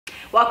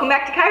Welcome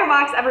back to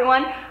ChiroBox,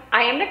 everyone.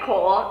 I am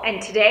Nicole,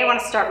 and today I want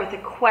to start with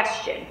a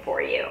question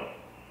for you.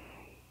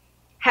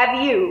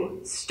 Have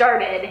you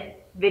started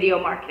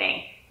video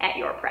marketing at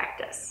your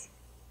practice?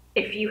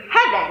 If you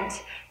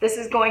haven't, this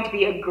is going to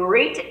be a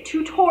great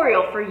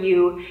tutorial for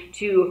you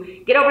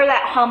to get over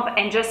that hump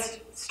and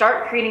just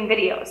start creating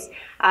videos.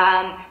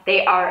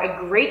 They are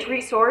a great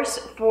resource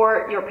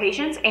for your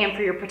patients and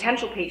for your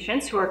potential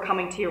patients who are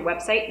coming to your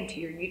website and to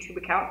your YouTube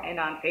account and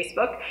on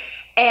Facebook.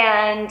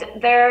 And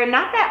they're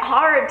not that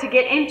hard to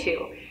get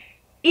into.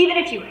 Even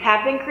if you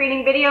have been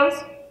creating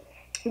videos,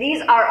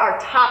 these are our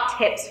top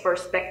tips for a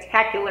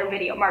spectacular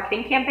video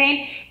marketing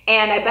campaign,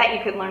 and I bet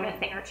you could learn a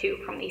thing or two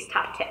from these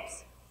top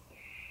tips.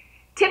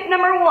 Tip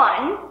number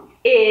one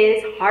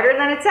is harder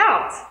than it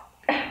sounds.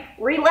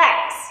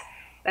 Relax.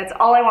 That's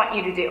all I want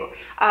you to do.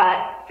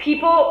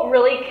 People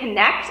really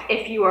connect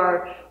if you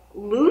are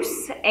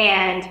loose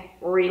and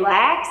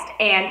relaxed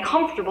and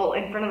comfortable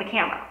in front of the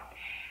camera.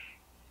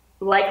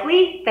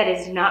 Likely that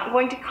is not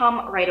going to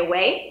come right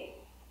away,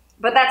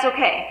 but that's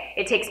okay.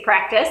 It takes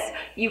practice.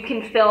 You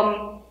can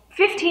film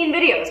 15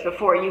 videos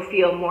before you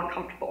feel more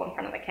comfortable in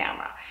front of the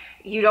camera.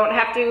 You don't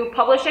have to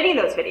publish any of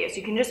those videos.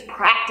 You can just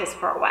practice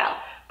for a while.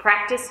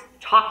 Practice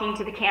talking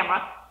to the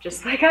camera,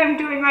 just like I'm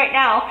doing right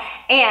now.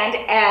 And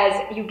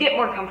as you get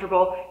more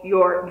comfortable,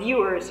 your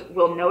viewers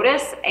will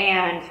notice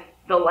and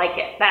they'll like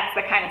it. That's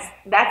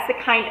the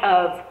kind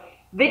of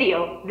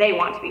video they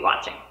want to be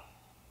watching.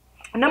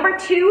 Number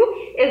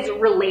two is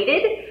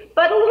related,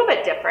 but a little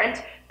bit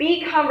different.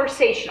 Be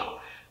conversational.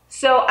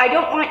 So I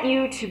don't want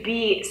you to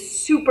be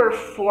super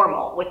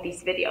formal with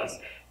these videos.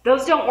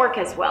 Those don't work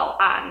as well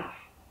on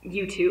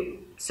YouTube,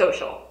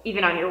 social,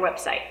 even on your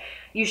website.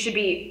 You should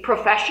be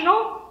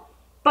professional,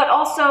 but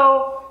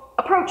also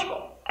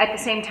approachable at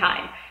the same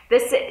time.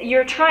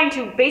 You're trying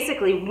to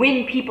basically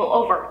win people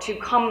over to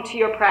come to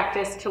your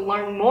practice, to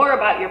learn more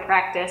about your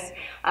practice,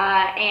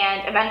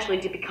 and eventually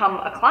to become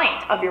a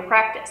client of your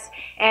practice.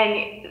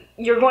 And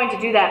you're going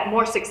to do that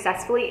more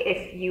successfully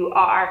if you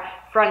are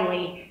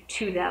friendly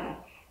to them.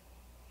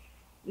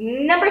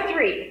 Number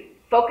three,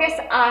 focus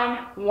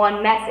on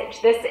one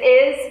message. This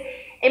is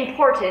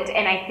important,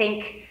 and I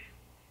think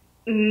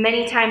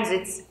many times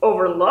it's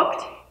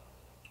overlooked.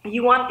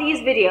 You want these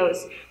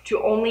videos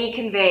to only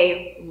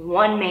convey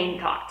one main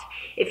thought.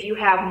 If you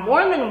have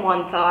more than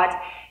one thought,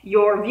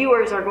 your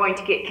viewers are going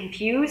to get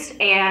confused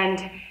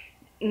and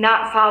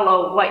not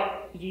follow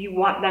what you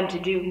want them to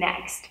do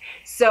next.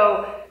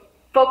 So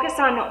focus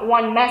on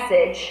one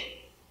message,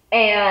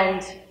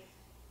 and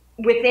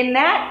within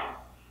that,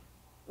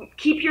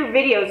 keep your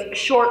videos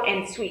short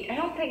and sweet. I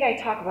don't think I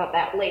talk about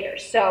that later.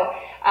 So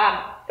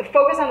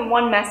focus on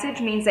one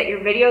message means that your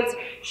videos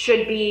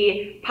should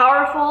be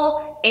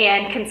powerful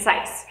and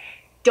concise.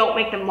 Don't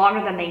make them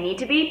longer than they need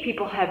to be.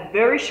 People have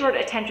very short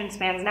attention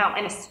spans now,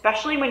 and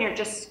especially when you're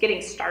just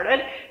getting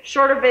started,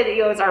 shorter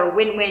videos are a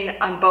win-win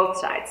on both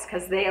sides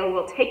because they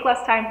will take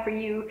less time for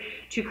you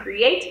to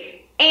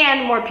create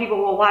and more people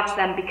will watch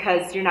them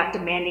because you're not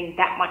demanding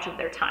that much of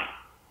their time.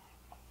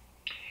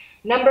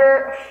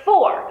 Number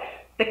four,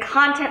 the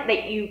content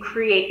that you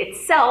create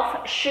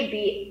itself should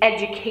be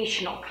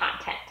educational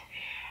content.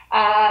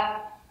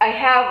 I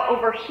have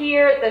over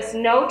here this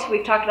note,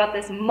 we've talked about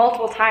this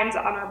multiple times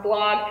on our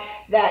blog,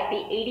 that the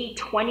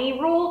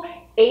 80-20 rule,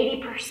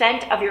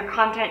 80% of your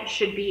content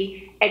should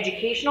be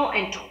educational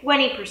and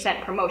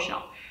 20%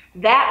 promotional.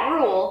 That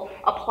rule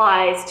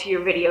applies to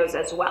your videos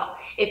as well.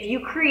 If you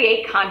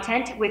create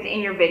content within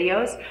your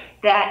videos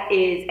that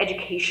is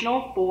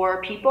educational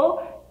for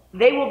people,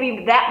 they will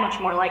be that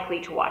much more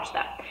likely to watch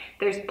them.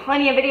 There's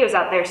plenty of videos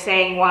out there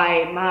saying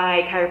why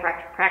my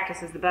chiropractic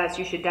practice is the best,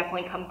 you should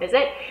definitely come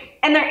visit.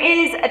 And there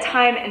is a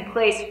time and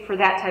place for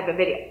that type of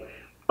video.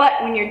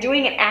 But when you're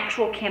doing an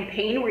actual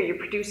campaign where you're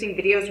producing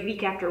videos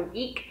week after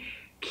week,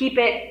 keep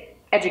it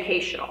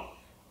educational.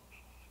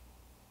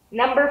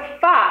 Number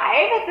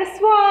five, this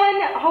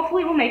one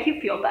hopefully will make you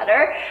feel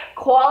better.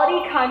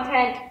 Quality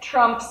content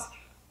trumps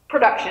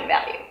production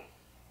value.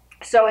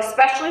 So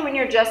especially when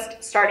you're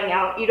just starting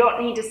out, you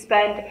don't need to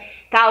spend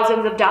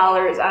thousands of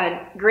dollars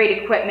on great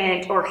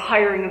equipment or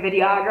hiring a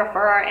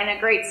videographer and a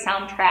great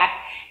soundtrack.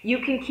 You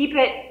can keep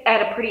it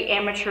at a pretty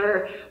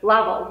amateur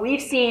level.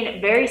 We've seen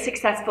very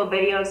successful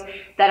videos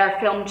that are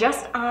filmed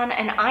just on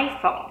an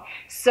iPhone.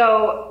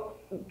 So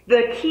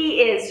the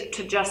key is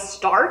to just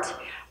start,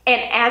 and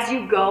as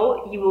you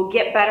go, you will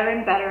get better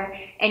and better,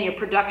 and your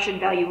production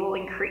value will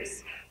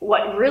increase.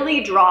 What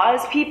really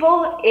draws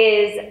people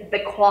is the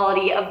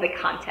quality of the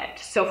content.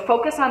 So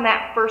focus on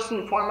that first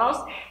and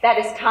foremost. That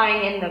is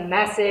tying in the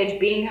message,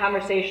 being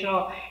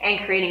conversational,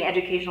 and creating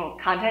educational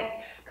content.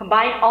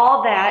 Combine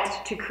all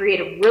that to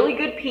create a really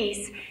good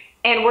piece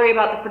and worry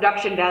about the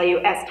production value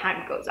as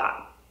time goes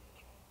on.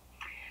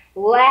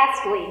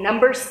 Lastly,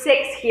 number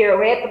six here,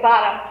 way at the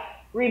bottom,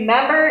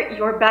 remember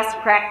your best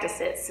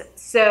practices.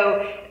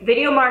 So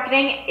video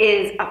marketing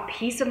is a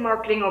piece of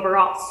marketing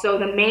overall. So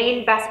the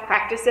main best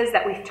practices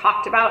that we've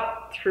talked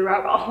about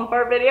throughout all of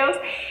our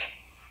videos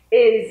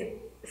is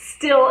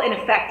still in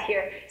effect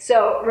here.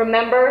 So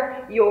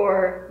remember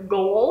your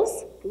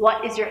goals.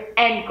 What is your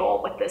end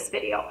goal with this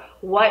video?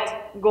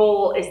 What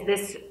goal is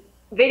this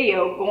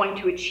video going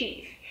to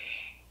achieve?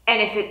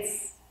 And if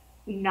it's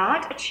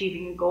not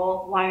achieving a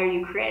goal, why are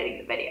you creating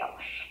the video?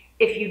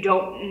 If you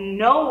don't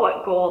know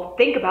what goal,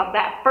 think about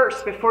that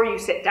first before you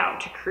sit down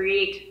to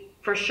create,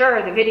 for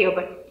sure, the video,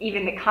 but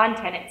even the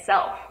content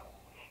itself.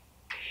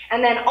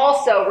 And then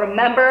also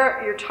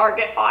remember your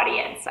target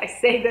audience. I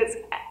say this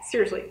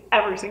seriously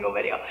every single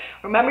video.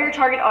 Remember your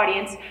target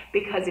audience,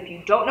 because if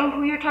you don't know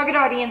who your target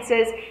audience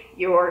is,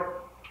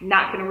 you're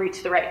not going to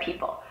reach the right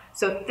people.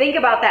 So think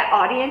about that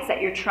audience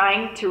that you're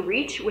trying to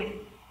reach with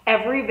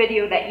every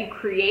video that you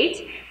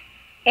create,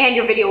 and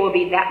your video will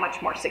be that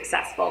much more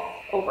successful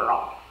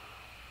overall.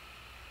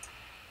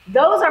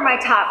 Those are my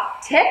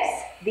top tips,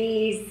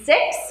 these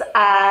 6.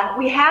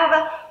 We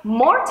have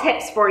more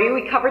tips for you.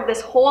 We covered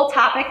this whole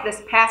topic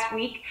this past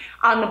week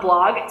on the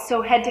blog,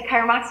 so head to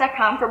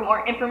chiromox.com for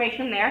more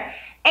information there.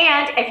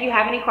 And if you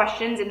have any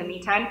questions in the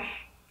meantime,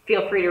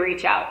 feel free to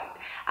reach out.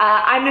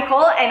 I'm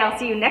Nicole, and I'll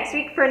see you next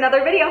week for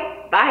another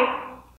video. Bye.